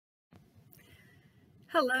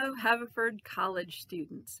Hello, Haverford College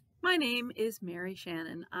students. My name is Mary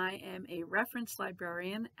Shannon. I am a reference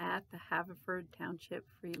librarian at the Haverford Township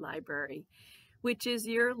Free Library, which is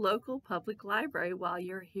your local public library while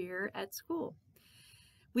you're here at school.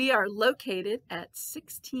 We are located at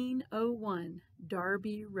 1601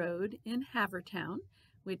 Darby Road in Havertown,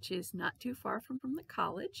 which is not too far from the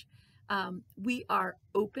college. We are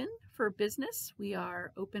open for business. We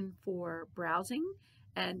are open for browsing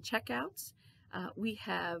and checkouts. We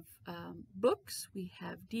have books, we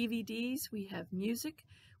have DVDs, we have music.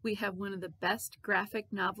 We have one of the best graphic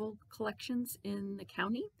novel collections in the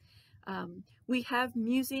county. We have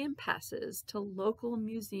museum passes to local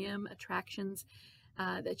museum attractions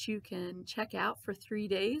that you can check out for 3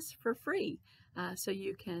 days for free. So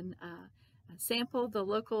you can sample the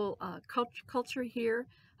local culture here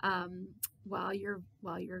while you're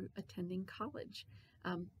attending college.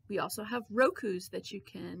 We also have Rokus that you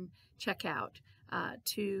can check out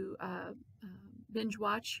to binge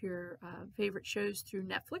watch your favorite shows through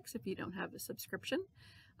Netflix if you don't have a subscription,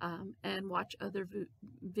 and watch other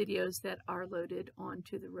videos that are loaded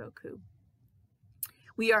onto the Roku.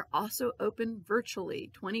 We are also open virtually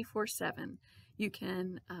 24/7. You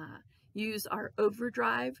can use our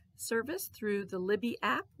Overdrive service through the Libby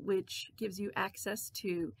app, which gives you access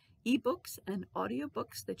to ebooks and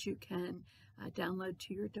audiobooks that you can download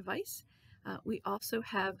to your device. We also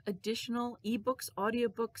have additional ebooks,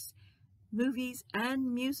 audiobooks, movies,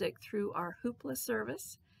 and music through our Hoopla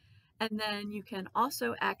service. And then you can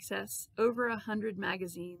also access over 100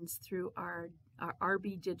 magazines through our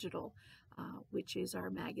RB Digital, which is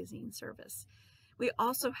our magazine service. We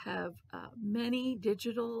also have many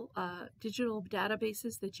digital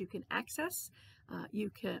databases that you can access,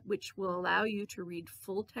 which will allow you to read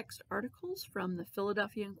full text articles from the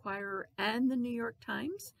Philadelphia Inquirer and the New York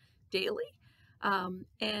Times daily.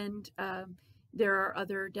 There are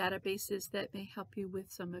other databases that may help you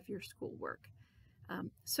with some of your schoolwork.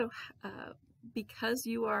 Because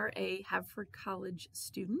you are a Haverford College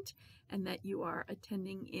student and that you are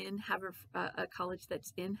attending in a college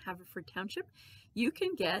that's in Haverford Township, you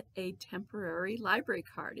can get a temporary library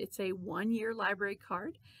card. It's a 1-year library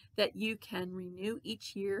card that you can renew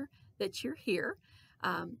each year that you're here.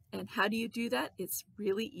 And how do you do that? It's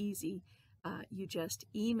really easy. You just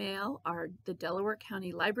email the Delaware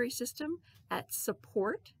County Library System at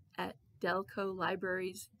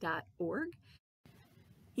support@delcolibraries.org.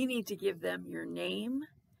 You need to give them your name,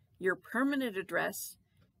 your permanent address,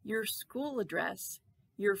 your school address,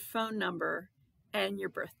 your phone number, and your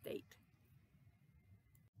birth date.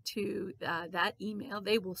 To that email,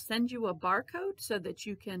 they will send you a barcode so that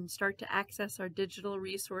you can start to access our digital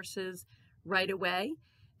resources right away.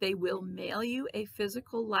 They will mail you a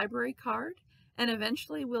physical library card, and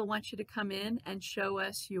eventually we'll want you to come in and show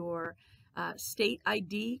us your state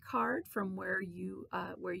ID card from where you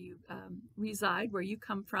reside, where you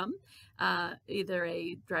come from, either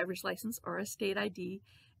a driver's license or a state ID,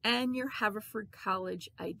 and your Haverford College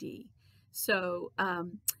ID. So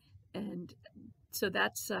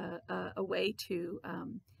that's a way to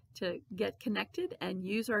get connected and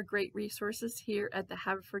use our great resources here at the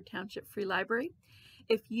Haverford Township Free Library.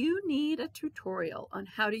 If you need a tutorial on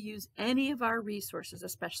how to use any of our resources,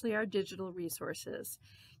 especially our digital resources,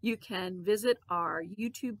 you can visit our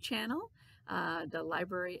YouTube channel. The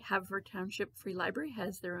library, Haverford Township Free Library,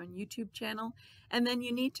 has their own YouTube channel. And then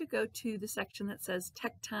you need to go to the section that says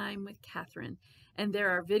Tech Time with Catherine. And there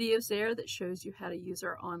are videos there that shows you how to use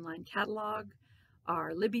our online catalog,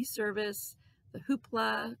 our Libby service, the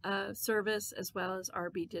Hoopla service, as well as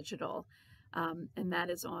RB Digital. And that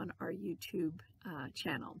is on our YouTube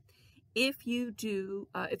channel. If you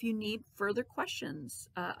need further questions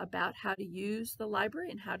about how to use the library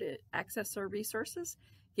and how to access our resources,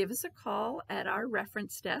 give us a call at our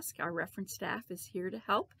reference desk. Our reference staff is here to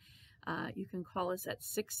help. You can call us at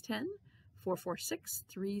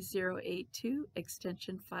 610-446-3082,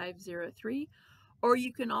 extension 503, or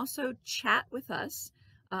you can also chat with us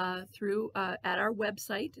through at our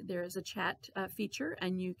website. There is a chat feature,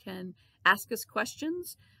 and you can ask us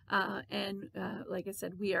questions. Like I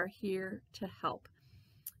said, we are here to help.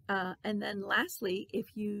 And then lastly,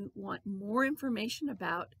 if you want more information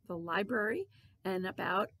about the library and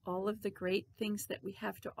about all of the great things that we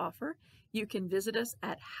have to offer, you can visit us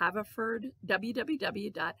at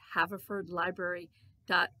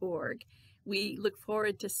www.haverfordlibrary.org. We look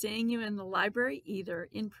forward to seeing you in the library, either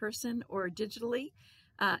in person or digitally,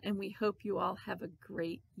 and we hope you all have a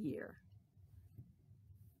great year.